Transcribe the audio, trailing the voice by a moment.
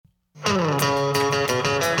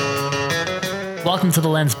Welcome to the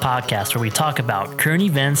Lens Podcast, where we talk about current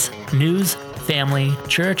events, news, family,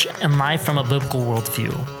 church, and life from a biblical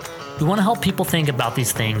worldview. We want to help people think about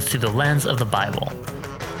these things through the lens of the Bible.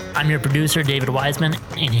 I'm your producer, David Wiseman,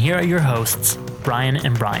 and here are your hosts, Brian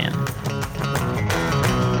and Brian.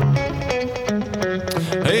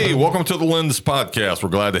 Hey, welcome to the Lens Podcast. We're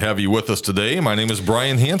glad to have you with us today. My name is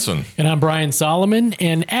Brian Hanson. And I'm Brian Solomon.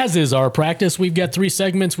 And as is our practice, we've got 3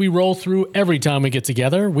 segments we roll through every time we get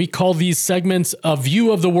together. We call these segments A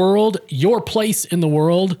View of the World, Your Place in the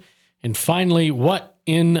World, and finally, What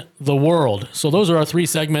in the World. So those are our 3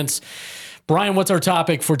 segments. Brian, what's our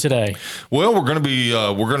topic for today? Well, we're going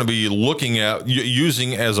to be looking at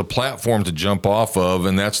using as a platform to jump off of,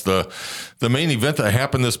 and that's the main event that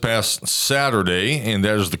happened this past Saturday, and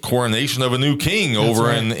that is the coronation of a new king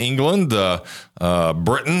over in England,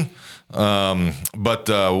 Britain. So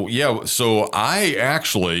I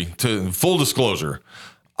actually, to full disclosure,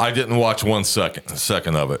 I didn't watch one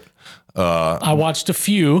second of it. I watched a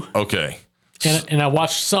few. Okay, and I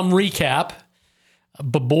watched some recap.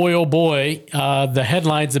 But boy, oh boy, the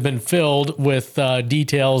headlines have been filled with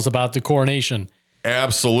details about the coronation.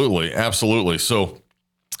 Absolutely. So,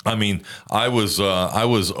 I mean, I was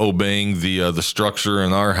obeying the structure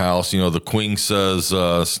in our house. You know, the queen says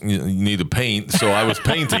you need to paint, so I was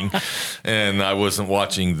painting, and I wasn't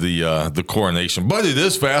watching the coronation. But it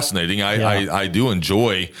is fascinating. I do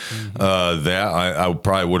enjoy that. I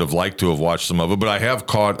probably would have liked to have watched some of it, but I have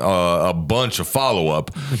caught a bunch of follow up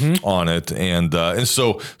on it, and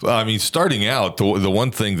so I mean, starting out, the one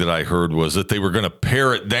thing that I heard was that they were going to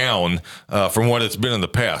pare it down from what it's been in the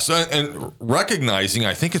past, and recognizing,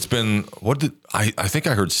 I think it's been, I think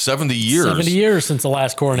I heard 70 years. 70 years since the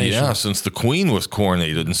last coronation. Yeah, since the queen was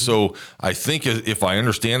coronated. And so I think, if I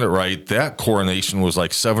understand it right, that coronation was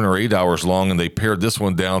like 7 or 8 hours long, and they pared this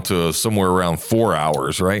one down to somewhere around 4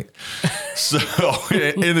 hours, right? So,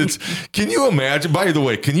 and it's, can you imagine, by the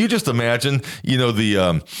way, can you just imagine, you know,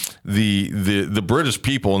 the British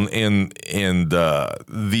people and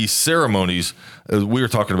these ceremonies, as we were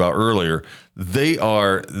talking about earlier, they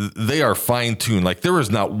are fine-tuned. Like, there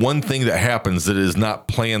is not one thing that happens that is not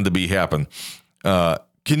planned to be happen.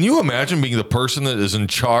 Can you imagine being the person that is in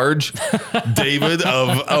charge, David,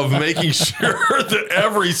 of making sure that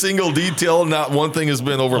every single detail, not one thing has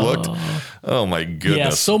been overlooked? Oh my goodness. Yeah,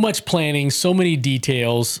 so much planning, so many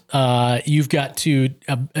details. You've got to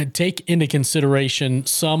take into consideration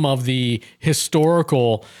some of the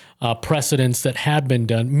historical precedents that had been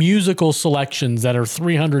done, musical selections that are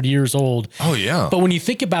 300 years old. Oh, yeah. But when you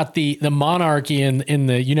think about the monarchy in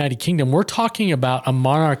the United Kingdom, we're talking about a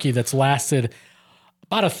monarchy that's lasted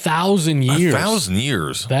about 1,000 years. 1,000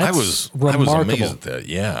 years. That's remarkable. I was amazed at that.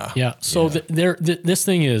 Yeah. Yeah. So this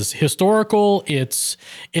thing is historical. It's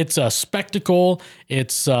a spectacle.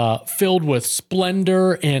 It's filled with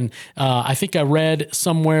splendor. And I think I read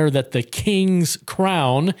somewhere that the king's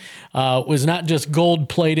crown was not just gold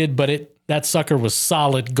plated, but that sucker was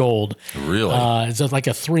solid gold. Really? It's like a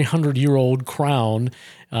 300-year-old crown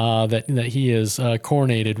that he is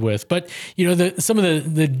coronated with. But, you know, some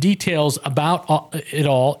of the details about it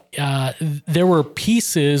all, there were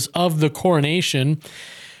pieces of the coronation,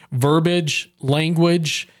 verbiage,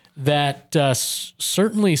 language that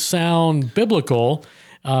certainly sound biblical.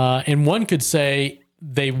 And one could say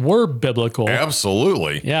they were biblical.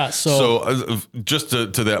 Absolutely. Yeah. So just to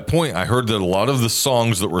that point, I heard that a lot of the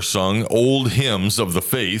songs that were sung, old hymns of the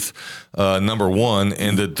faith, number one,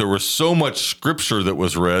 and that there was so much scripture that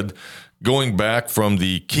was read going back from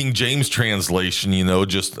the King James translation, you know,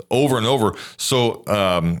 just over and over. So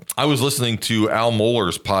I was listening to Al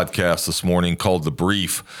Mohler's podcast this morning called The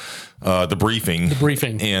Briefing.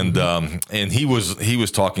 And he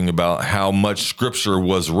was talking about how much scripture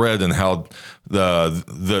was read and how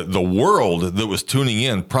the world that was tuning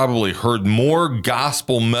in probably heard more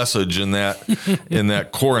gospel message in that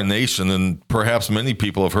coronation than perhaps many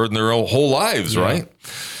people have heard in their whole lives, right?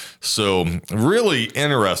 So really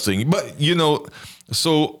interesting. But, you know,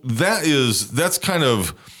 so that's kind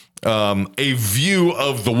of a view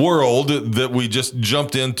of the world that we just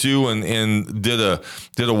jumped into and did a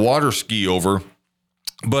water ski over.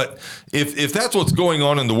 But if that's what's going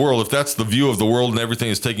on in the world, if that's the view of the world and everything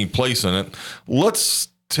is taking place in it, let's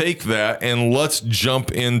take that and let's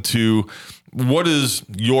jump into what is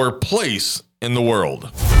your place in the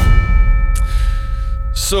world.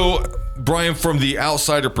 So, Brian, from the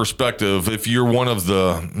outsider perspective, if you're one of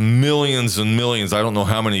the millions and millions, I don't know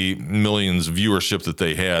how many millions viewership that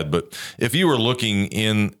they had, but if you were looking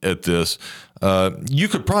in at this, you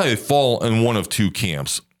could probably fall in one of 2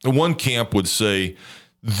 camps. One camp would say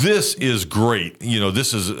this is great.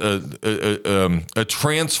 This is a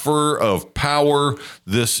transfer of power.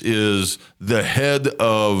 This is the head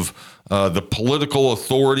of the political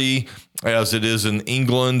authority, as it is in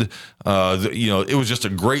England. It was just a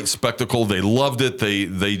great spectacle. They loved it. They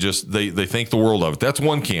think the world of it. That's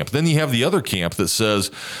one camp. Then you have the other camp that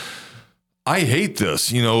says, I hate this.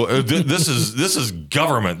 This is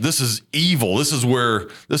government. This is evil. This is where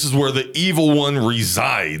the evil one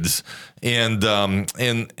resides. And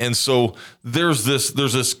so there's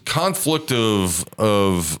this conflict of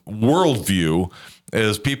worldview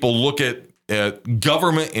as people look at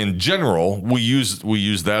government in general. We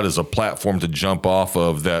use that as a platform to jump off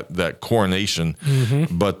of that coronation.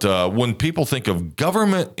 Mm-hmm. But when people think of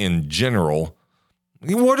government in general,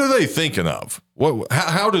 what are they thinking of?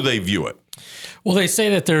 How do they view it? Well, they say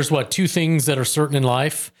that there's two things that are certain in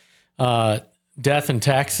life, death and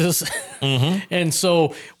taxes. Mm-hmm. And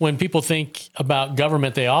so when people think about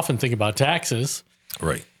government, they often think about taxes.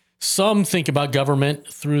 Right. Some think about government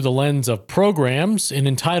through the lens of programs and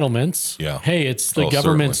entitlements. Yeah. Hey, it's the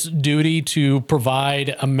government's duty to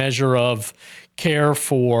provide a measure of care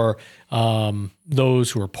for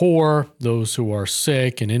those who are poor, those who are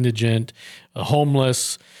sick and indigent,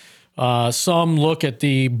 homeless. Some look at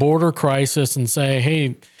the border crisis and say,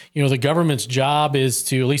 hey, the government's job is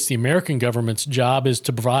to, at least the American government's job is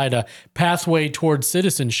to provide a pathway towards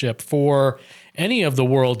citizenship for any of the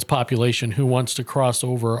world's population who wants to cross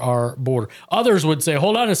over our border. Others would say,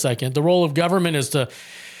 hold on a second, the role of government is to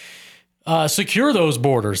secure those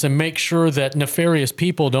borders and make sure that nefarious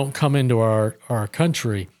people don't come into our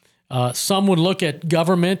country. Some would look at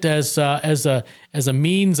government as a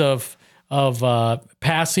means of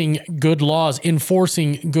passing good laws,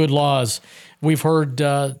 enforcing good laws. We've heard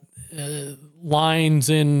lines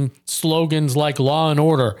in slogans like law and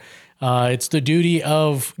order. It's the duty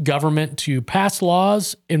of government to pass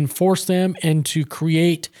laws, enforce them, and to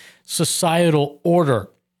create societal order.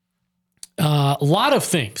 A lot of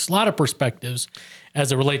things, a lot of perspectives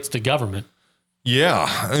as it relates to government.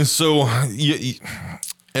 Yeah. And so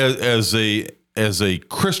as a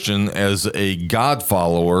Christian, as a God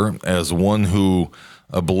follower, as one who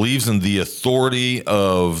believes in the authority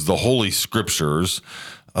of the Holy Scriptures,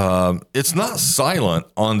 it's not silent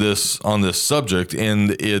on this subject,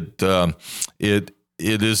 and it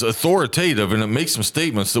is authoritative, and it makes some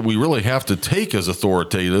statements that we really have to take as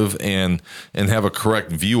authoritative and have a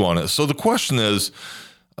correct view on it. So the question is,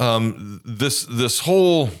 this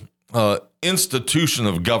whole institution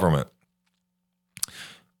of government.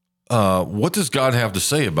 What does God have to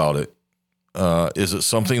say about it? Is it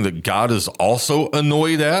something that God is also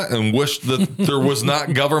annoyed at and wished that there was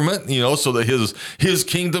not government, so that his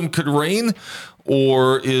kingdom could reign?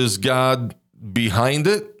 Or is God behind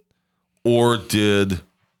it? Or did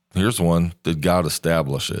God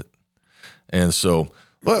establish it? And so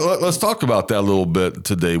let's talk about that a little bit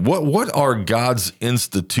today. What are God's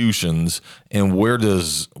institutions, and where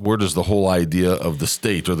does the whole idea of the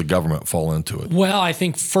state or the government fall into it? Well, I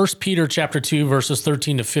think 1 Peter chapter 2, verses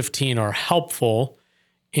 13 to 15 are helpful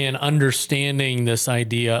in understanding this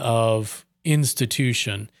idea of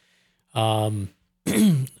institution. 1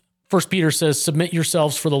 Peter says, submit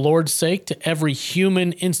yourselves for the Lord's sake to every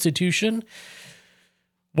human institution,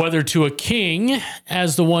 whether to a king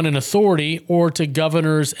as the one in authority or to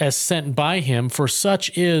governors as sent by him, for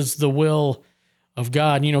such is the will of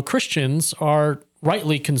God. Christians are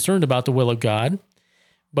rightly concerned about the will of God,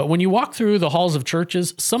 but when you walk through the halls of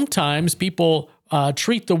churches, sometimes people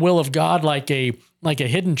treat the will of God like a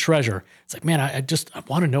hidden treasure. It's like, man, I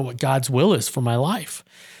want to know what God's will is for my life.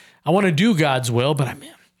 I want to do God's will, but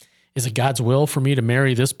is it God's will for me to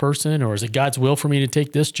marry this person? Or is it God's will for me to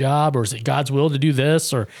take this job? Or is it God's will to do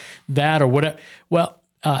this or that or whatever? Well,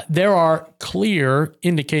 there are clear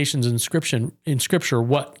indications in Scripture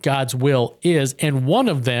what God's will is. And one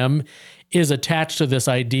of them is attached to this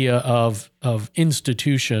idea of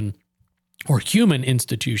institution or human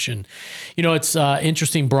institution. It's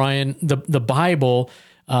interesting, Brian, the Bible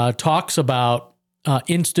talks about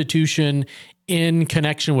institution in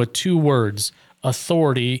connection with two words: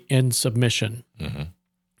 authority and submission. Mm-hmm.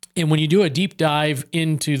 And when you do a deep dive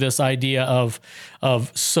into this idea of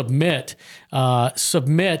submit,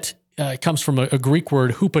 submit comes from a Greek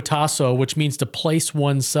word, hupotasso, which means to place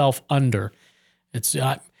oneself under. It's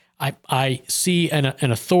I see an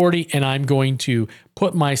authority, and I'm going to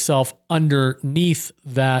put myself underneath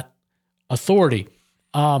that authority.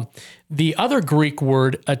 The other Greek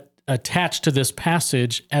word, attached to this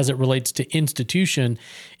passage as it relates to institution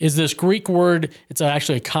is this Greek word. It's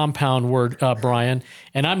actually a compound word, Brian,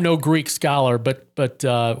 and I'm no Greek scholar, but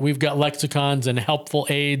we've got lexicons and helpful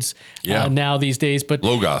aids now these days. But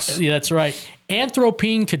Logos. Yeah, that's right.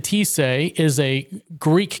 Anthropene katise is a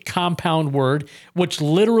Greek compound word, which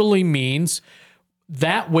literally means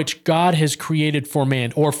that which God has created for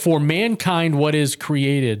man, or for mankind what is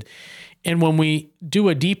created. And when we do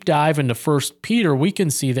a deep dive into 1 Peter, we can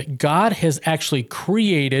see that God has actually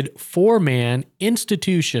created for man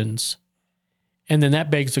institutions. And then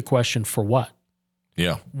that begs the question, for what?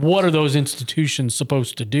 Yeah. What are those institutions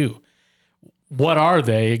supposed to do? What are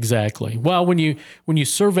they exactly? Well, when you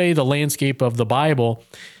survey the landscape of the Bible,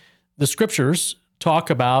 the scriptures talk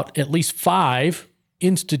about at least 5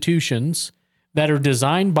 institutions that are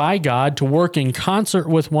designed by God to work in concert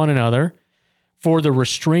with one another for the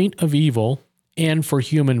restraint of evil and for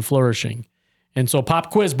human flourishing. And so, pop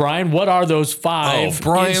quiz, Brian, what are those 5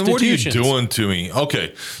 Brian, what are you institutions? doing to me?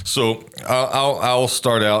 Okay, so I'll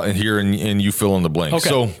start out and here, and you fill in the blank. Okay.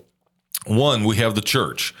 So, 1, we have the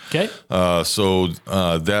church. Okay.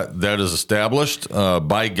 That is established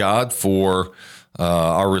by God for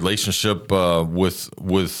our relationship with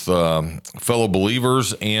fellow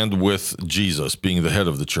believers and with Jesus being the head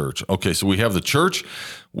of the church. Okay, so we have the church,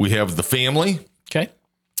 we have the family. Okay.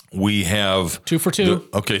 We have 2 for 2.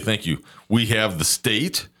 Okay, thank you. We have the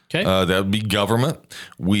state. Okay. That would be government.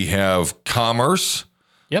 We have commerce.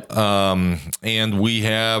 Yep. And we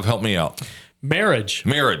have, help me out, Marriage.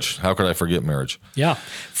 marriage. How could I forget marriage? Yeah.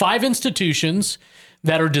 5 institutions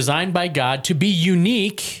that are designed by God to be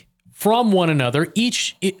unique from one another.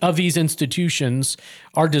 Each of these institutions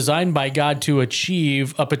are designed by God to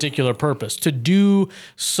achieve a particular purpose, to do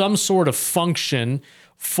some sort of function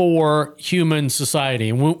for human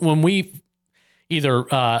society. When we either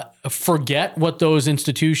forget what those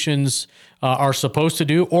institutions are supposed to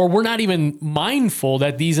do, or we're not even mindful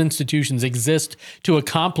that these institutions exist to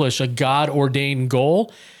accomplish a God-ordained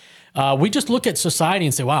goal, we just look at society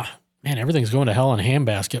and say, wow, man, everything's going to hell in a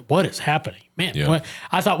handbasket. What is happening? Man,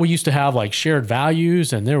 I thought we used to have like shared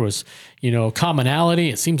values and there was, commonality.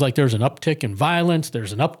 It seems like there's an uptick in violence.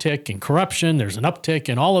 There's an uptick in corruption. There's an uptick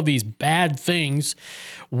in all of these bad things.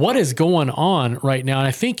 What is going on right now? And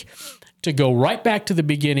I think to go right back to the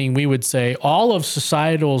beginning, we would say all of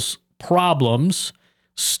societal's problems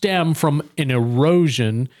stem from an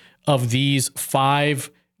erosion of these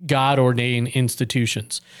 5 God-ordained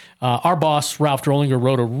institutions. Our boss, Ralph Drollinger,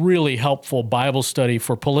 wrote a really helpful Bible study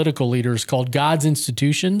for political leaders called God's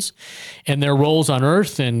Institutions and Their Roles on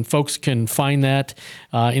Earth, and folks can find that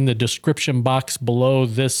in the description box below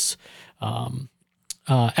this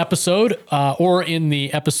episode or in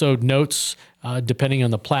the episode notes, depending on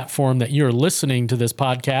the platform that you're listening to this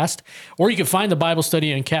podcast. Or you can find the Bible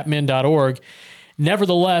study on capmen.org.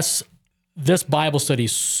 Nevertheless, this Bible study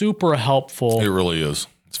is super helpful. It really is.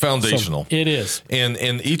 It's foundational. So it is. And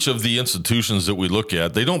each of the institutions that we look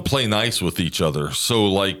at, they don't play nice with each other. So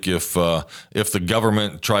like if the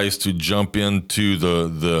government tries to jump into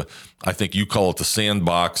the I think you call it the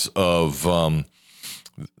sandbox of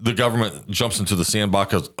the government jumps into the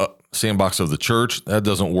sandbox of the church, that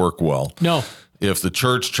doesn't work well. No. If the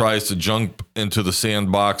church tries to jump into the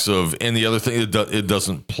sandbox of any other thing, it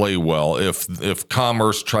doesn't play well. If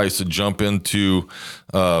commerce tries to jump into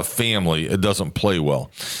family, it doesn't play well.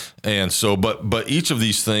 And so, but each of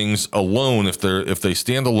these things alone, if they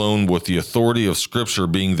stand alone with the authority of Scripture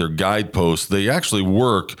being their guidepost, they actually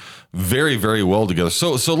work very, very well together.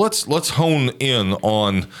 So let's hone in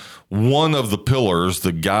on one of the pillars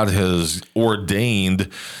that God has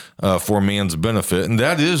ordained for man's benefit, and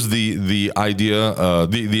that is the idea,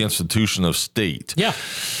 the institution of state. Yeah.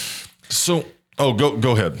 So,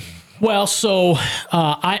 go ahead. Well, so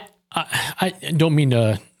I don't mean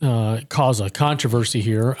to cause a controversy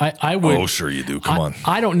here. I would. Oh, sure you do. Come on.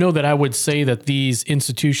 I don't know that I would say that these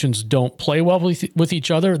institutions don't play well with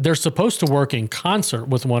each other. They're supposed to work in concert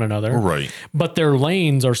with one another, Right. But their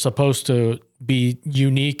lanes are supposed to be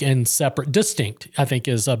unique and separate, distinct, I think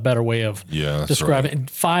is a better way of describing it.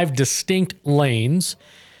 5 distinct lanes,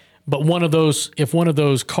 but if one of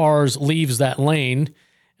those cars leaves that lane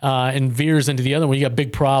and veers into the other one, you got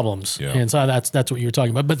big problems. Yeah. And so that's what you're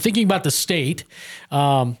talking about. But thinking about the state,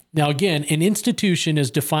 now again, an institution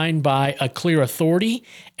is defined by a clear authority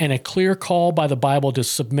and a clear call by the Bible to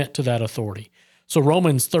submit to that authority. So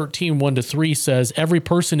Romans 13, 1-3 says, every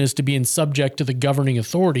person is to be in subject to the governing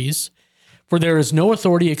authorities, for there is no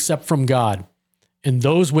authority except from God, and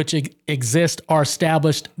those which exist are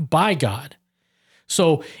established by God.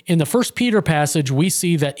 So in the 1 Peter passage, we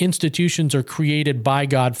see that institutions are created by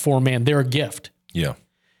God for man. They're a gift. Yeah.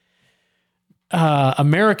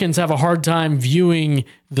 Americans have a hard time viewing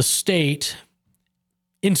the state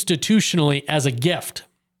institutionally as a gift.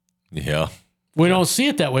 Yeah. We don't see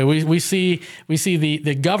it that way. We see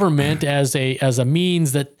the government as a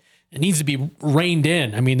means that it needs to be reined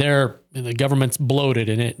in. I mean, the government's bloated,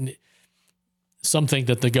 and some think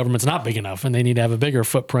that the government's not big enough and they need to have a bigger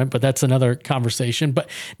footprint, but that's another conversation. But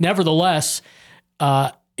nevertheless,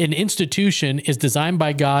 an institution is designed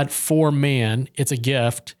by God for man. It's a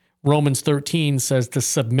gift. Romans 13 says to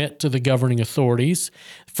submit to the governing authorities,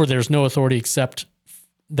 for there's no authority except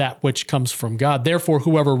that which comes from God. Therefore,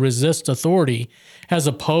 whoever resists authority has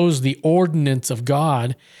opposed the ordinance of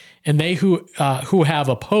God, and they who have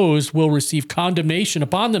opposed will receive condemnation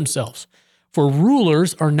upon themselves. For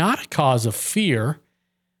rulers are not a cause of fear,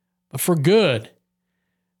 but for good.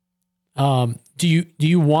 Do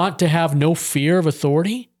you want to have no fear of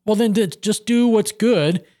authority? Well, then just do what's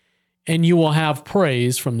good, and you will have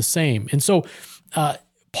praise from the same. And so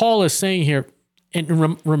Paul is saying here,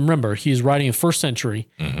 and remember, he's writing in the first century.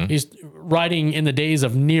 Mm-hmm. He's writing in the days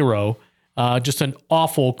of Nero, just an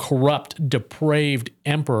awful, corrupt, depraved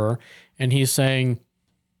emperor. And he's saying,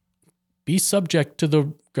 be subject to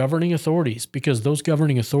the governing authorities, because those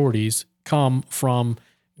governing authorities come from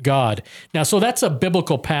God. Now, so that's a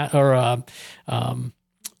biblical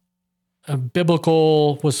a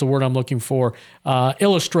biblical, what's the word I'm looking for?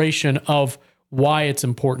 Illustration of why it's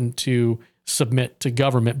important to submit to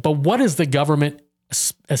government. But what is the government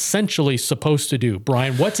essentially supposed to do,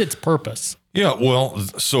 Brian? What's its purpose? Yeah, well,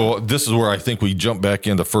 so this is where I think we jump back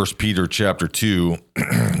into 1 Peter chapter 2,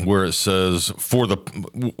 where it says,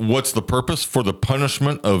 what's the purpose? For the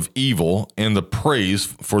punishment of evil and the praise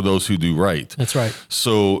for those who do right. That's right.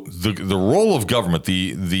 So the role of government,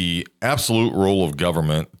 the absolute role of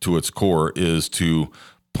government to its core is to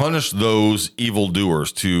punish those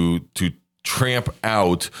evildoers, to tramp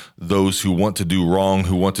out those who want to do wrong,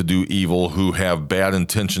 who want to do evil, who have bad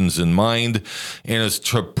intentions in mind, and is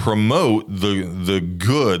to promote the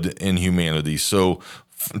good in humanity. So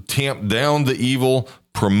tamp down the evil,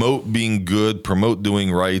 promote being good, promote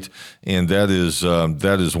doing right, and that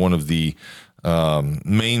is one of the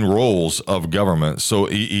main roles of government. So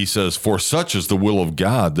he says, for such is the will of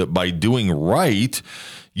God, that by doing right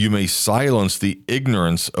you may silence the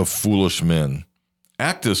ignorance of foolish men.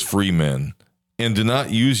 Act as free men, and do not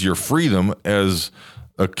use your freedom as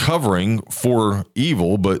a covering for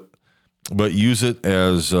evil, but use it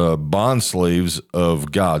as bond slaves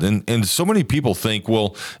of God. And so many people think,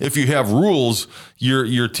 well, if you have rules,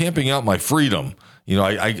 you're tamping out my freedom. You know,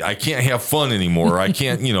 I can't have fun anymore. I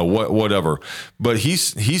can't, whatever. But he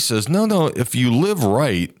says, no. If you live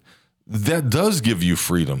right, that does give you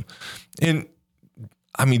freedom. And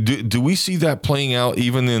I mean, do we see that playing out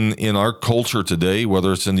even in our culture today,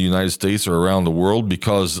 whether it's in the United States or around the world?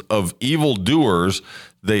 Because of evildoers,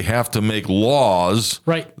 they have to make laws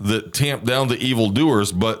that tamp down the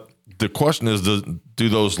evildoers. But the question is, do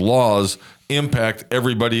those laws impact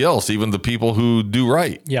everybody else, even the people who do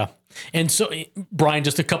right? Yeah. And so, Brian,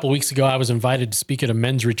 just a couple of weeks ago, I was invited to speak at a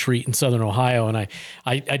men's retreat in Southern Ohio, and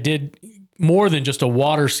I did more than just a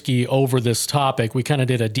water ski over this topic. We kind of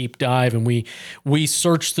did a deep dive, and we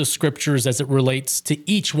searched the scriptures as it relates to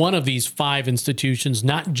each one of these 5 institutions,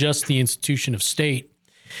 not just the institution of state.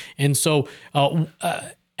 And so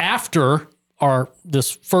after this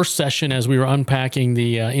first session, as we were unpacking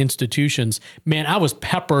the institutions, man, I was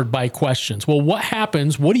peppered by questions. Well, what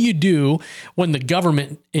happens? What do you do when the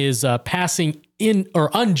government is passing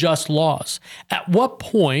unjust laws? At what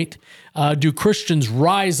point do Christians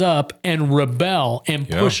rise up and rebel and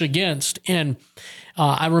push against? And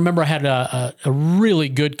I remember I had a really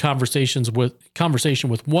good conversation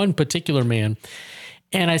with one particular man,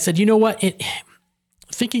 and I said, you know what?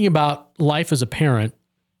 Thinking about life as a parent,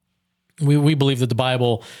 we believe that the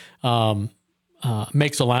Bible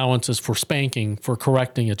makes allowances for spanking, for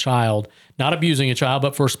correcting a child, not abusing a child,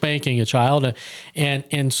 but for spanking a child.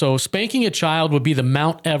 And so spanking a child would be the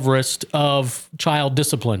Mount Everest of child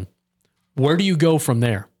discipline. Where do you go from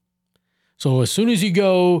there? So as soon as you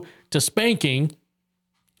go to spanking,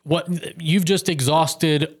 you've just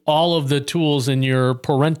exhausted all of the tools in your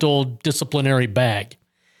parental disciplinary bag.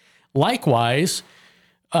 Likewise,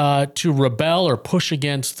 to rebel or push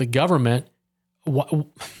against the government,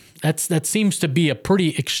 that seems to be a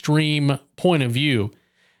pretty extreme point of view.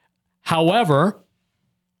 However,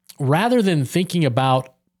 rather than thinking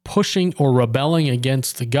about pushing or rebelling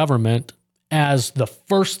against the government as the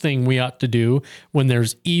first thing we ought to do when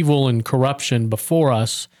there's evil and corruption before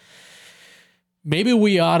us, maybe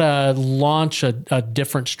we ought to launch a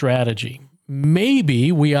different strategy.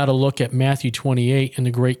 Maybe we ought to look at Matthew 28 and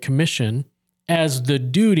the Great Commission as the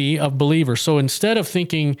duty of believers. So instead of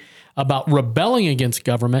thinking about rebelling against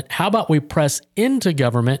government, how about we press into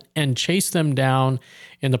government and chase them down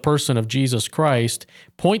in the person of Jesus Christ,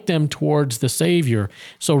 point them towards the Savior.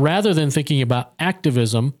 So rather than thinking about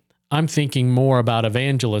activism, I'm thinking more about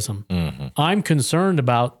evangelism. I'm concerned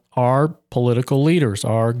about our political leaders,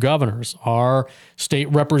 our governors, our state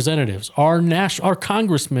representatives, our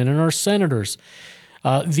congressmen and our senators.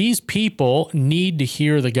 These people need to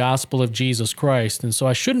hear the gospel of Jesus Christ. And so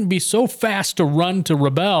I shouldn't be so fast to run to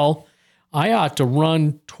rebel. I ought to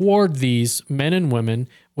run toward these men and women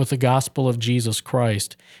with the gospel of Jesus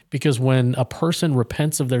Christ. Because when a person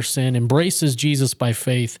repents of their sin, embraces Jesus by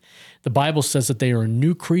faith, the Bible says that they are a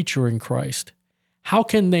new creature in Christ. How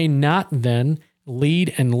can they not then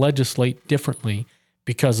lead and legislate differently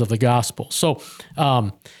because of the gospel? So,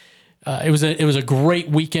 it was a great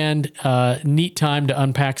weekend, neat time to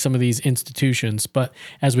unpack some of these institutions. But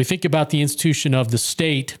as we think about the institution of the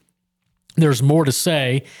state, there's more to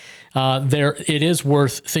say. It is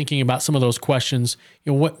worth thinking about some of those questions.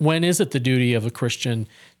 When is it the duty of a Christian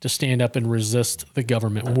to stand up and resist the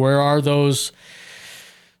government? Where are those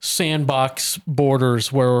sandbox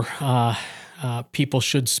borders where people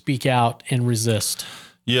should speak out and resist?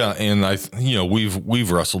 Yeah, and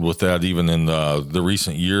we've wrestled with that even in the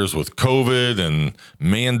recent years with COVID and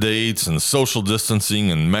mandates and social distancing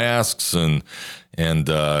and masks and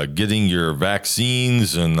getting your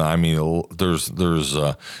vaccines. And I mean, there's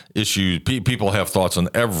issues. People have thoughts on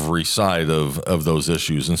every side of those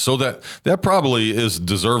issues, and so that probably is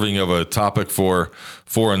deserving of a topic for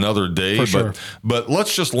another day. For sure. But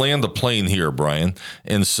let's just land the plane here, Brian,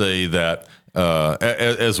 and say that.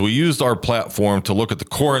 As we used our platform to look at the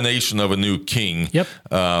coronation of a new king, yep.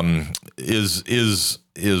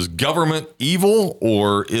 Is government evil,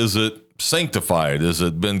 or is it sanctified? Has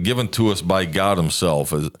it been given to us by God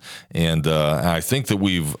himself? And I think that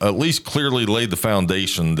we've at least clearly laid the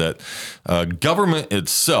foundation that government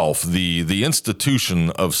itself, the institution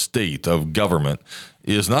of state, of government,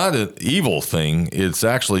 is not an evil thing. It's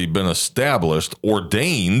actually been established,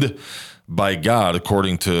 ordained by God,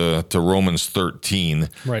 according to Romans 13.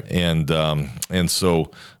 Right. And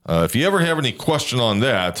so if you ever have any question on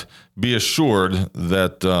that, be assured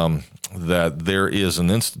that that there is an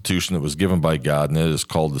institution that was given by God, and it is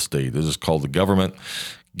called the state. It is called the government.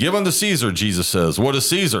 Give unto Caesar, Jesus says. What is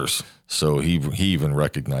Caesar's? So he even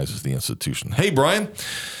recognizes the institution. Hey, Brian,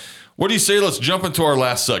 what do you say? Let's jump into our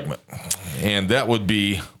last segment. And that would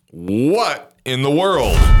be, what in the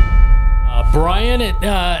world? Brian,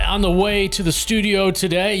 on the way to the studio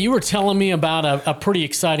today, you were telling me about a pretty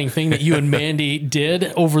exciting thing that you and Mandy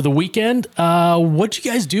did over the weekend. What'd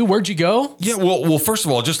you guys do? Where'd you go? Yeah, well, first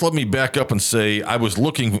of all, just let me back up and say I was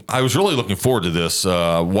really looking forward to this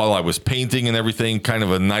while I was painting and everything. Kind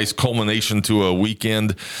of a nice culmination to a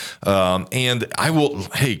weekend. And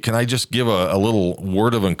can I just give a little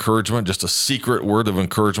word of encouragement, just a secret word of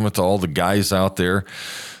encouragement to all the guys out there?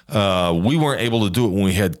 We weren't able to do it when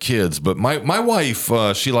we had kids, but my wife,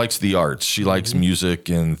 she likes the arts. She likes music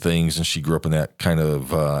and things, and she grew up in that kind of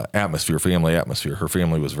family atmosphere. Her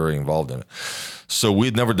family was very involved in it. So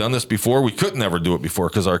we'd never done this before. We couldn't ever do it before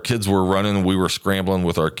because our kids were running and we were scrambling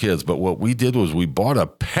with our kids. But what we did was we bought a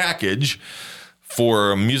package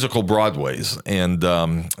for musical Broadways, and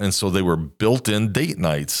so they were built-in date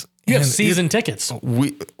nights. You have season tickets.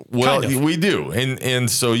 We do, and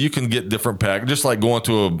so you can get different packages, just like going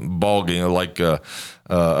to a ball game, like a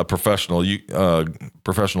professional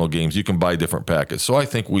games. You can buy different packets. So I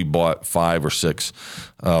think we bought 5 or 6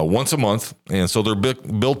 once a month, and so they're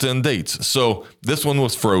built-in dates. So this one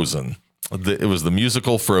was Frozen. It was the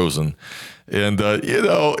musical Frozen. And,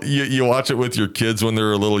 you watch it with your kids when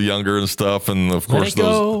they're a little younger and stuff. And of course,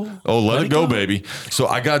 let it go, baby. So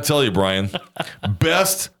I got to tell you, Brian,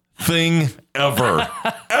 best thing ever.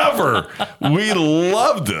 We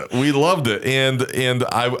loved it. And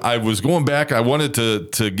I was going back. I wanted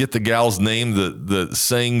to get the gal's name that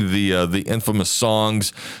sang the infamous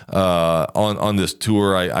songs on this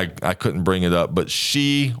tour. I couldn't bring it up, but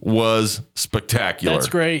she was spectacular. That's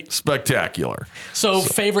great. Spectacular. So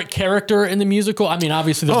favorite character in the musical? I mean,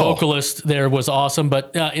 obviously the vocalist there was awesome,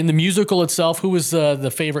 but in the musical itself, who was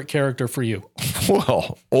the favorite character for you?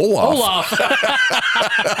 Well, Olaf.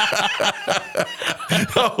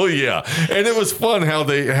 Oh yeah, and it was fun how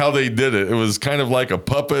they did it. It was kind of like a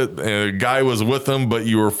puppet, and a guy was with them, but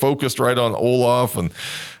you were focused right on Olaf, and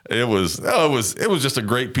it was just a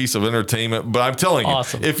great piece of entertainment. But I'm telling you,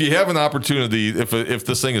 Awesome. if you have an opportunity, if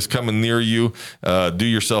this thing is coming near you, do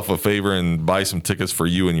yourself a favor and buy some tickets for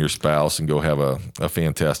you and your spouse, and go have a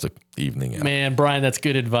fantastic evening out. Man, Brian, that's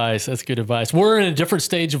good advice. That's good advice. We're in a different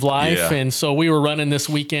stage of life, Yeah. and so we were running this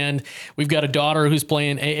weekend. We've got a daughter who's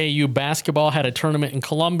playing AAU basketball, had a tournament in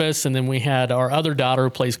Columbus, and then we had our other daughter who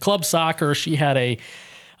plays club soccer. She had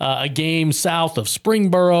a game south of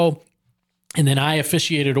Springboro. And then I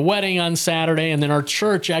officiated a wedding on Saturday, and then our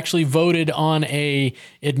church actually voted on a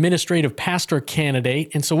administrative pastor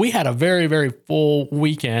candidate. And so we had a very, very full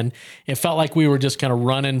weekend. It felt like we were just kind of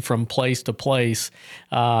running from place to place.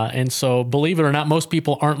 And so, believe it or not, most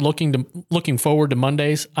people aren't looking forward to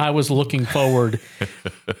Mondays. I was looking forward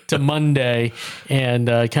to Monday and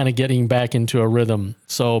kind of getting back into a rhythm.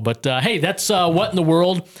 So, but hey, that's What in the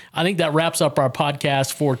World. I think that wraps up our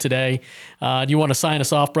podcast for today. Do you want to sign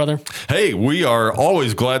us off, brother? Hey, we are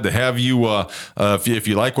always glad to have you. If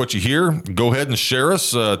you like what you hear, go ahead and share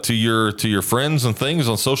us to your friends and things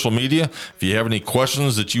on social media. If you have any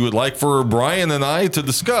questions that you would like for Brian and I to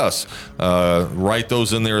discuss, write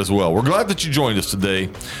those in there as well. We're glad that you joined us today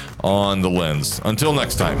on The Lens. Until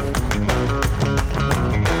next time.